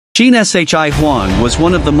Qin SHI Huang was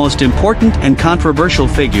one of the most important and controversial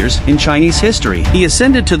figures in Chinese history. He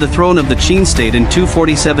ascended to the throne of the Qin state in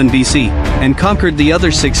 247 BC, and conquered the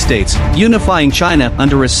other 6 states, unifying China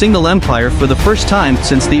under a single empire for the first time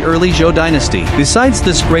since the early Zhou dynasty. Besides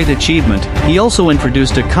this great achievement, he also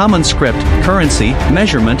introduced a common script, currency,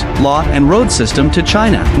 measurement, law and road system to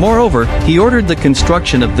China. Moreover, he ordered the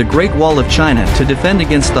construction of the Great Wall of China to defend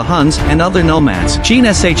against the Huns and other nomads. Qin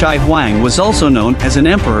SHI Huang was also known as an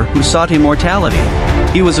emperor who sought immortality.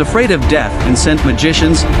 He was afraid of death and sent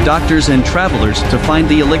magicians, doctors and travelers to find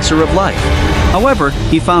the elixir of life. However,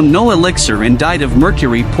 he found no elixir and died of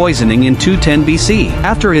mercury poisoning in 210 BC.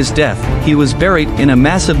 After his death, he was buried in a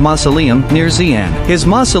massive mausoleum near Xi'an. His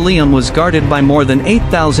mausoleum was guarded by more than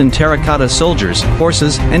 8,000 terracotta soldiers,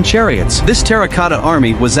 horses, and chariots. This terracotta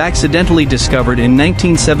army was accidentally discovered in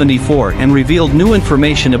 1974 and revealed new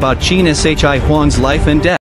information about Qin SHI Huang's life and death.